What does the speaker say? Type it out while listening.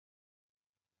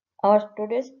Our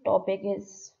today's topic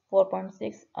is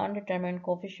 4.6 Undetermined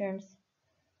Coefficients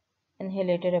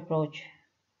Annihilator approach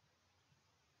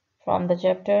from the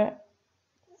chapter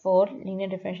 4 Linear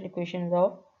Differential Equations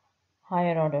of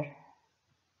Higher Order.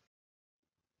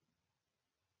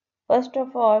 First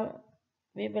of all,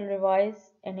 we will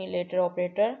revise annihilator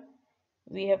operator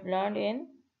we have learned in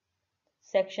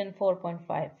section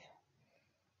 4.5.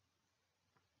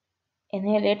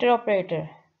 Annihilator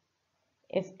operator.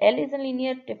 If L is a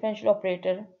linear differential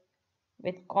operator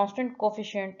with constant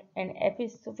coefficient and f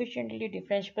is sufficiently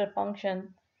differentiable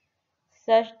function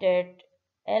such that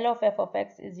L of f of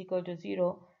x is equal to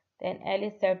 0, then L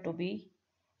is said to be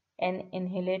an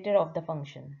annihilator of the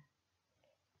function.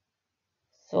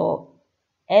 So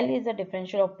L is a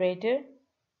differential operator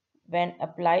when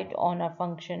applied on a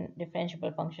function,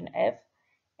 differentiable function f,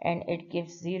 and it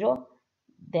gives 0,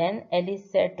 then L is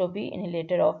said to be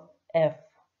annihilator of f.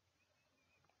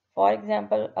 For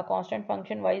example, a constant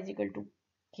function y is equal to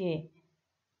k.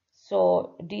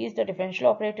 So D is the differential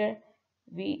operator.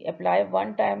 We apply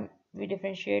one time, we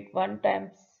differentiate one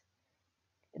times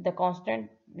the constant,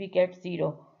 we get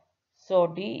 0. So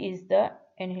D is the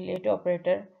annihilator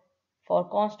operator for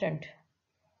constant.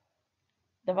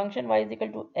 The function y is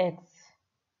equal to x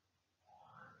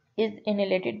is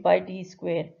annihilated by D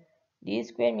square. D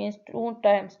square means 2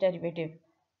 times derivative.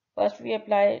 First we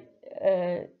apply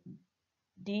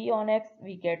D on x,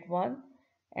 we get 1,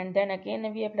 and then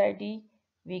again we apply D,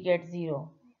 we get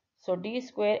 0. So D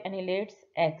square annihilates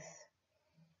x.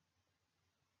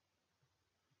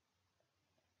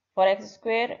 For x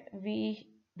square, the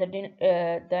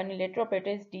annihilator operator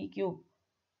is D cube.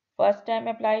 First time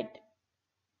applied,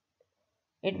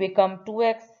 it becomes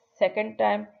 2x, second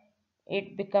time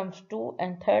it becomes 2,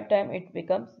 and third time it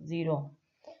becomes 0.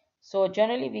 So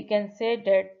generally we can say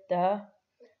that the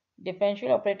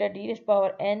differential operator d raised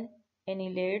power n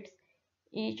annihilates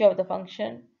each of the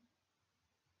function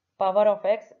power of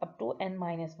x up to n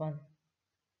minus 1.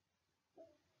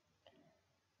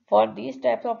 For these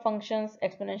types of functions,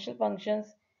 exponential functions,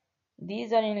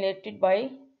 these are annihilated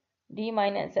by d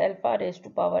minus alpha raised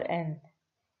to power n.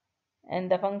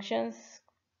 And the functions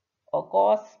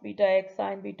cos beta x,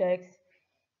 sin beta x,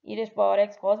 e raised power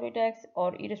x cos beta x,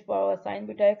 or e raised power sin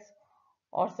beta x,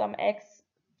 or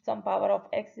some power of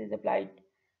x is applied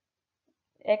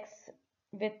x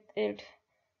with it,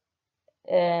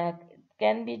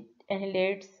 can be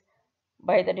annihilates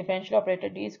by the differential operator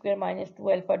d square minus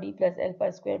 2 alpha d plus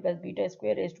alpha square plus beta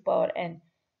square raised to power n,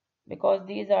 because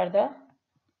these are the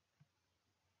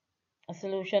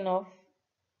solution of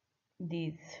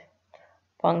these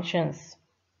functions.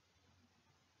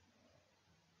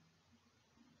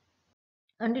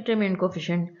 Undetermined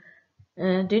coefficient.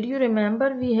 Did you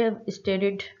remember we have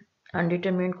studied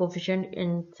undetermined coefficient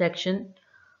in section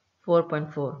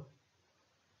 4.4?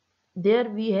 There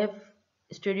we have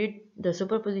studied the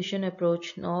superposition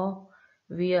approach. Now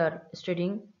we are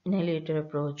studying annihilator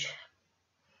approach.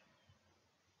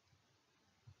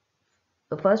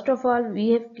 So first of all, we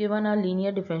have given a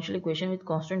linear differential equation with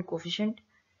constant coefficient,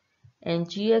 and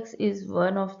gx is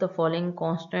one of the following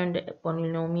constant: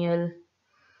 polynomial,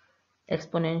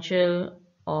 exponential,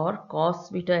 or cos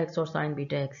beta x or sin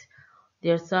beta x.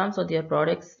 Their sums or their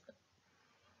products,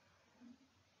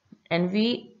 and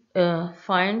we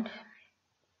find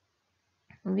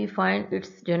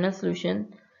its general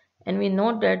solution, and we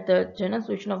note that the general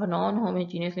solution of a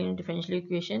non-homogeneous linear differential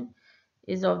equation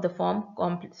is of the form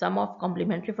sum of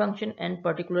complementary function and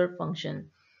particular function.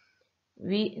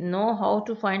 We know how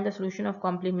to find the solution of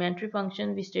complementary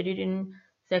function. We studied in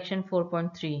section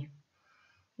 4.3.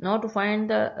 Now to find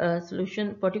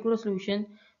the particular solution,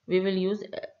 we will use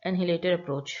annihilator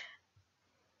approach.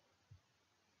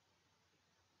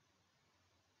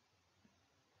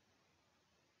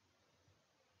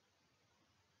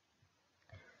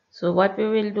 So what we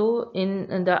will do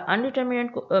in the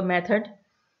undetermined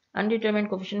undetermined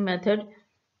coefficient method,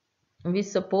 we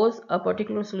suppose a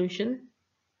particular solution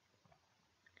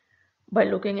by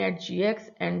looking at gx,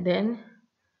 and then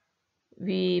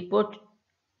we put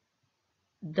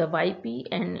the yp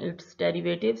and its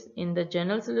derivatives in the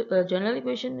general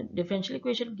equation, differential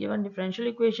equation, given differential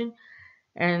equation,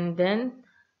 and then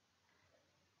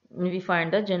we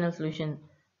find the general solution.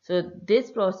 So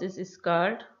this process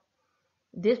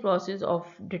of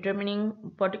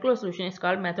determining particular solution is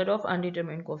called method of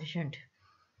undetermined coefficient.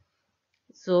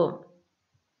 So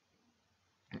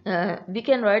we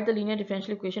can write the linear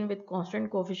differential equation with constant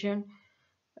coefficient,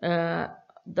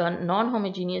 the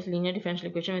non-homogeneous linear differential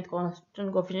equation with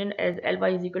constant coefficient, as Ly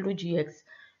is equal to gx,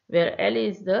 where L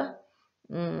is the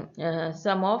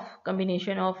sum of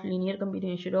linear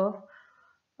combination of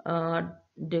uh,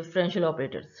 differential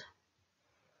operators.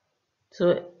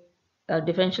 So a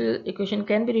differential equation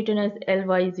can be written as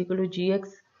Ly is equal to Gx.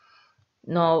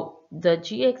 Now the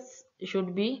Gx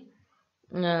should be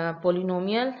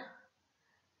polynomial,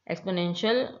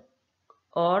 exponential,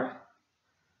 or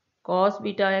cos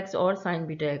beta x or sin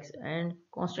beta x, and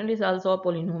constant is also a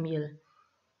polynomial.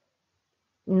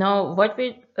 Now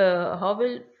how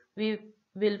will we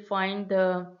will find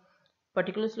the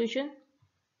particular solution?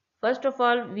 First of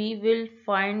all, we will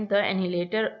find the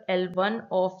annihilator L1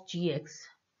 of Gx.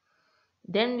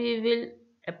 Then we will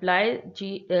apply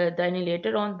the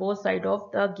annihilator on both sides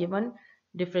of the given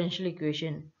differential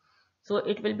equation. So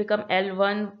it will become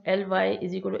L1 Ly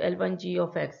is equal to L1 g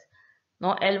of x.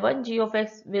 Now L1 g of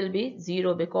x will be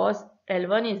 0 because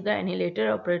L1 is the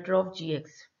annihilator operator of Gx.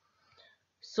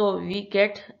 So we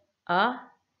get a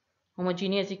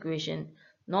homogeneous equation.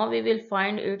 Now we will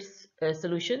find its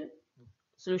solution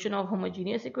of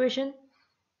homogeneous equation,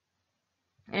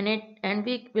 and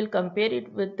we will compare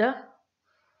it with the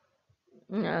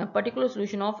particular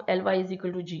solution of Ly is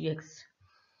equal to Gx,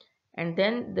 and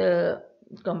then the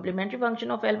complementary function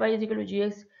of Ly is equal to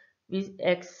Gx, we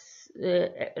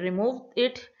remove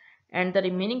it, and the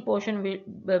remaining portion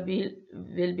will be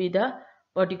the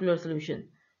particular solution.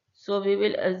 So we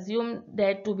will assume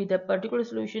that to be the particular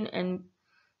solution, and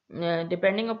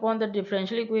depending upon the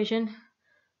differential equation,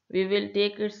 we will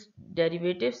take its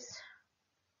derivatives.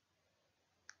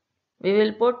 We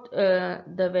will put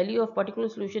the value of particular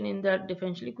solution in the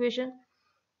differential equation,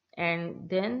 and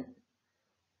then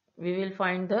we will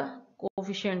find the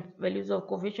values of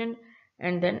coefficient,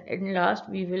 and then in last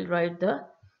we will write the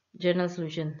general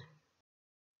solution.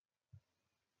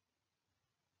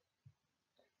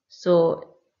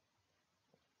 So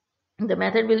the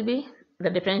method will be the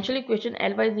differential equation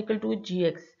Ly is equal to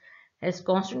Gx has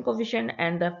constant coefficient,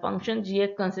 and the function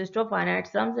Gx consists of finite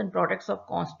sums and products of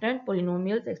constant,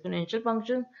 polynomials, exponential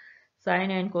functions, sine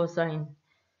and cosine.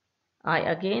 I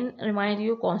again remind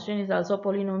you, constant is also a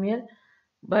polynomial,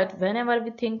 but whenever we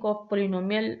think of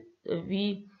polynomial,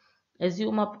 we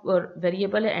assume a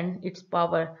variable and its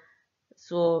power.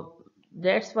 So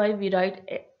that's why we write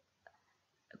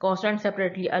constant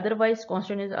separately. Otherwise,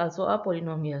 constant is also a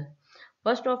polynomial.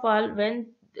 First of all, when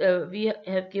we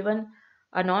have given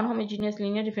a non-homogeneous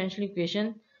linear differential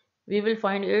equation, we will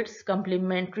find its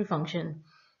complementary function.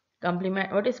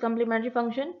 What is complementary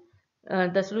function?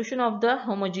 The solution of the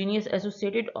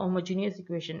associated homogeneous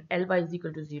equation Ly is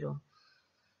equal to 0.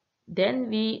 Then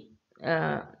we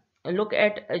uh, look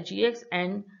at Gx,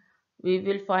 and we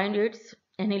will find its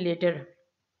annihilator.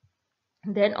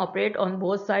 Then operate on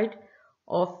both sides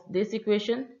of this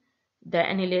equation the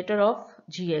annihilator of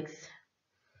Gx.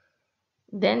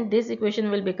 Then this equation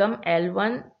will become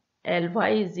L1 Ly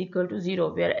is equal to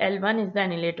 0, where L1 is the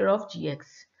annihilator of Gx.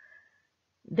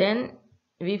 Then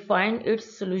we find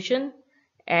its solution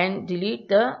and delete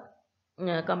the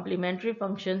complementary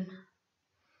function,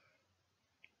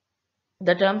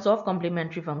 the terms of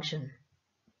complementary function.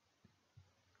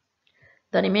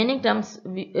 The remaining terms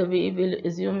we will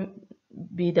assume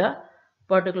be the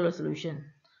particular solution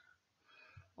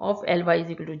of Ly is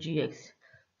equal to Gx.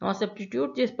 Now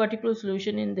substitute this particular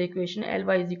solution in the equation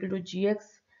Ly is equal to Gx,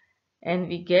 and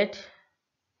we get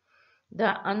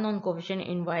the unknown coefficient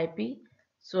in Yp.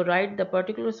 So write the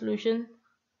particular solution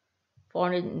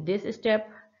found in this step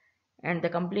and the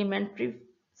complementary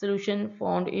solution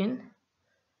found in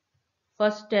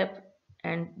first step,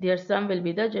 and their sum will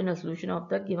be the general solution of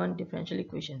the given differential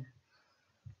equation.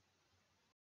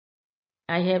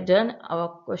 I have done our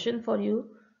question for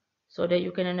you so that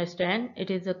you can understand.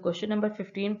 It is a question number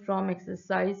 15 from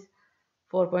exercise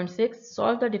 4.6.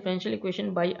 Solve the differential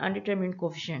equation by undetermined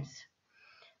coefficients.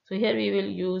 So here we will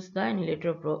use the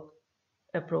annihilator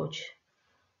approach.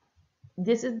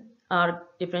 This is our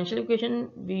differential equation.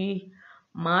 We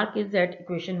mark is at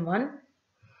equation 1.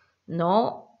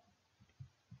 Now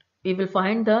we will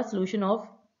find the solution of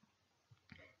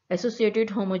associated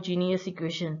homogeneous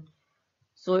equation.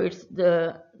 So it's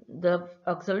the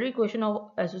auxiliary equation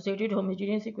of associated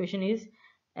homogeneous equation is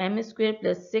m square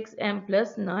plus 6m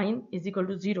plus 9 is equal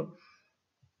to 0.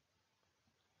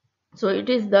 So it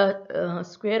is the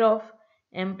square of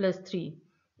m plus 3.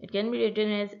 It can be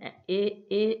written as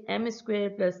m square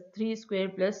plus 3 square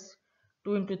plus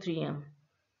 2 into 3m.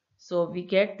 So we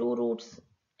get two roots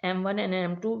m1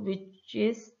 and m2, which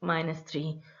is minus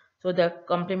 3. So the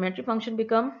complementary function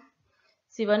become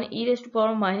c1 e raised to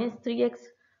power minus 3x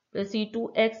plus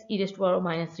c2x e raised to power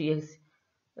minus 3x.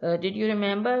 Did you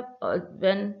remember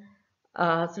when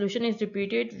solution is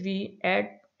repeated, we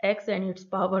add x and its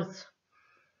powers?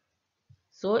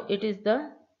 So it is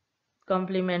the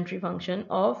complementary function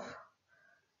of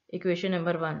equation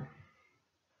number 1.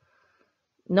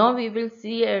 Now we will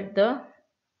see at the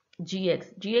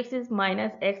gx. Gx is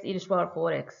minus x e to the power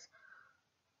 4x.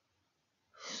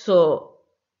 So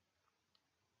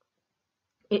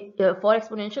for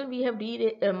exponential we have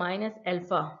d minus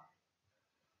alpha,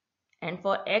 and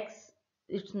for x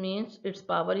it means its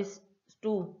power is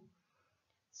 2.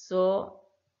 So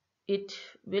it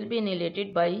will be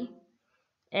annihilated by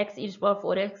x e to the power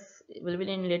 4x will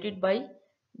be annihilated by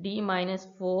d minus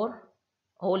 4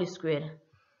 whole square.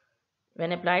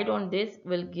 When applied on this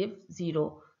will give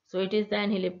 0. So it is the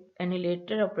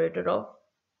annihilator operator of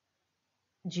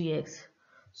gx.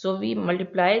 So we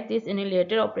multiply this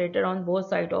annihilator operator on both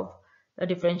sides of the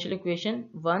differential equation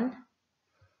 1.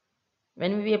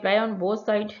 When we apply on both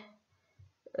sides,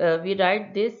 we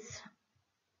write this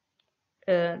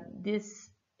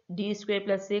d square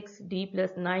plus 6 d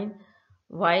plus 9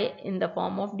 y in the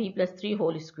form of d plus 3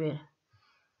 whole square,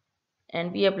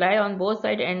 and we apply on both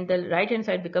sides and the right hand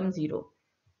side becomes 0.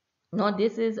 Now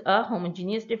this is a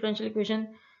homogeneous differential equation.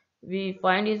 We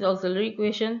find its auxiliary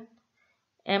equation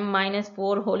m minus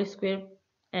 4 whole square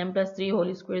m plus 3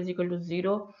 whole square is equal to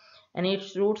 0, and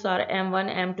its roots are m1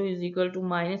 m2 is equal to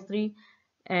minus 3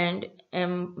 and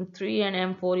m3 and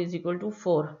m4 is equal to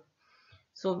 4.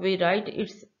 So we write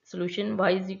its solution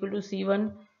y is equal to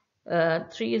c1,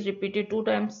 3 is repeated 2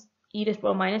 times, e to the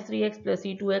power minus 3x plus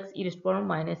c2x e to the power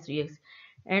minus 3x,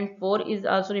 and 4 is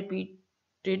also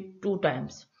repeated 2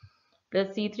 times, plus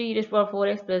c3 e to the power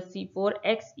 4x plus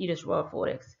c4x e to the power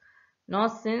 4x. Now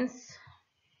since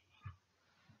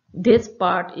this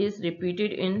part is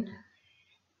repeated in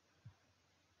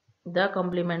the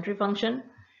complementary function,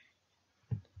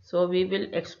 so we will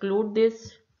exclude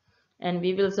this and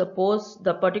we will suppose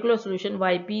the particular solution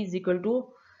yp is equal to,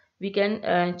 we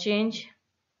can change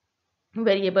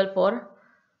variable for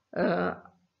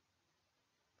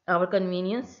our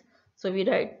convenience. So we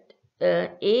write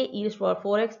a e to the power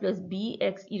 4x plus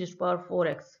bx e to the power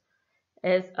 4x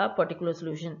as a particular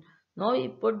solution. Now we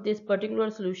put this particular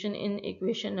solution in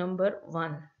equation number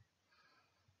 1.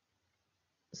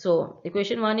 So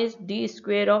equation 1 is d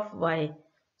square of y.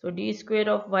 So d square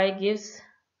of y gives,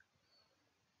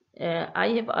 I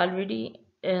have already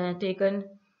taken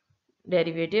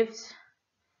derivatives.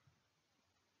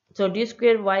 So d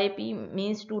square yp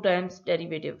means 2 times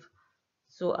derivative.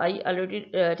 So I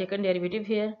already taken derivative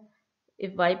here.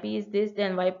 If yp is this,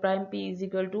 then y prime p is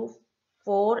equal to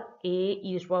 4a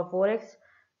e to the power 4x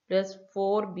plus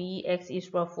 4bx e to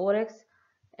the power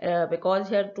 4x. Because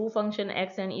here two function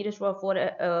x and e to the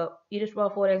power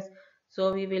 4x,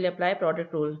 so we will apply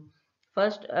product rule.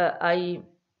 First I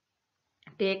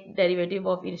take derivative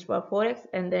of e to the power 4x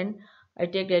and then I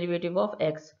take derivative of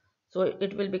x, so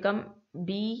it will become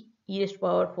b e to the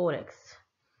power 4x.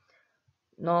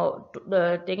 Now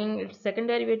taking its second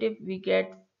derivative, we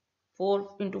get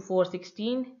 4 into 4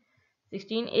 16a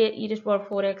e to the power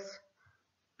 4x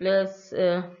plus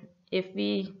if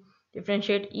we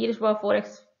differentiate e to the power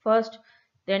 4x first,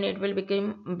 then it will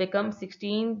become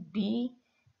 16b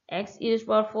x e to the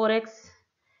power 4x,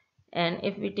 and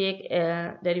if we take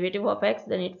derivative of x,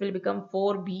 then it will become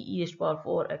 4b e to the power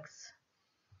 4x,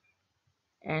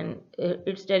 and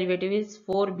its derivative is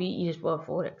 4b e to the power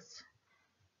 4x.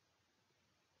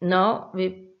 Now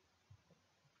we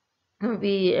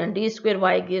d square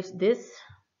y gives this,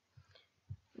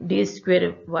 d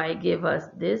square y gave us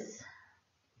this,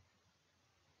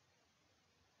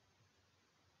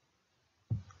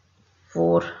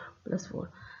 4 plus 4,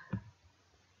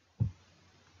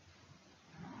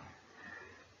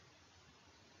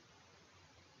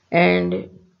 and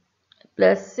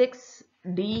plus 6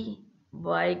 dy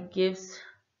gives,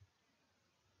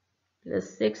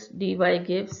 plus 6 dy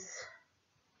gives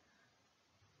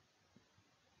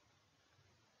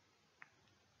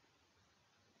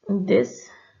this,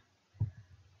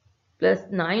 plus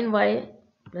 9y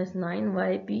plus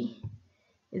 9yp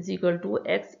is equal to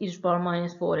x e to the power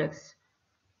minus 4x.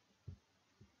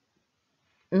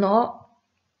 Now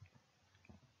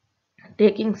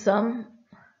taking sum,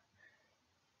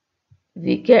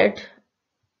 we get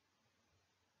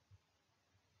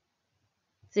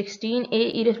 16a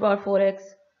e to the power 4x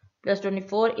plus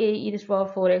 24a e to the power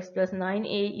 4x plus 9a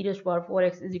e to the power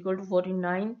 4x is equal to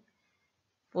 49a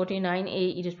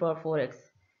e to the power 4x.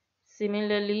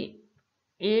 Similarly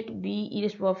 8b e to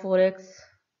the power 4x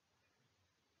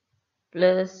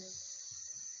plus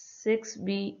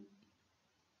 6b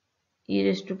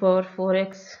e to the power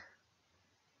 4x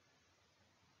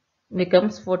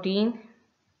becomes 14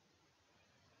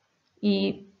 b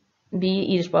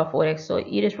e to the power 4x. So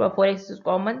e to the power 4x is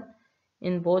common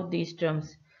in both these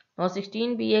terms. Now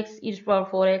 16bx e to the power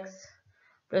 4x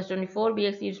plus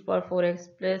 24bx e to the power 4x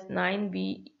plus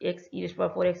 9bx e to the power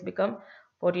 4x become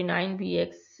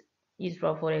 49bx e to the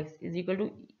power 4x is equal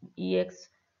to ex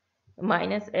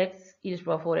minus x e to the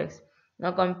power 4x.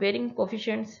 Now comparing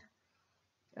coefficients,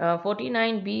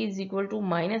 49b is equal to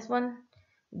minus 1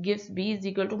 gives b is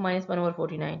equal to minus 1 over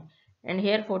 49, and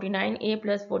here 49a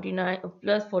plus 49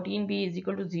 plus 14b is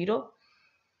equal to 0.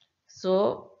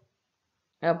 So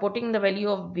putting the value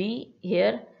of b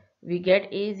here, we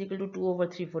get a is equal to 2 over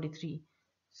 343.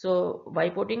 So by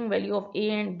putting value of a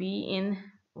and b in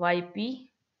yp,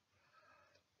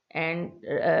 and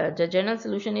the general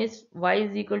solution is y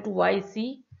is equal to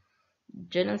yc.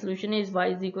 General solution is y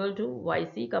is equal to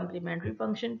yc complementary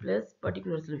function plus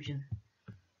particular solution.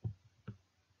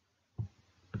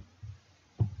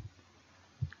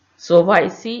 So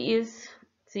yc is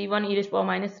c1 e to the power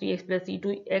minus 3x plus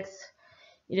c2 x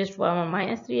e to the power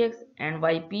minus 3x, and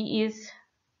yp is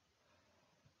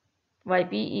a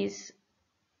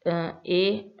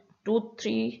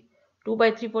 2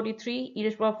 by 343 e to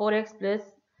the power 4x plus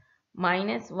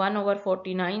minus 1 over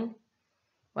 49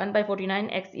 1 by 49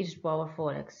 x e to the power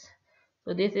 4x.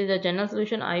 So this is the general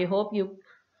solution. I hope you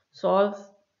solve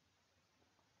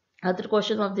other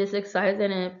questions of this exercise,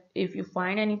 and if you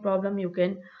find any problem you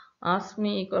can ask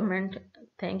me, comment.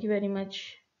 Thank you very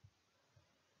much.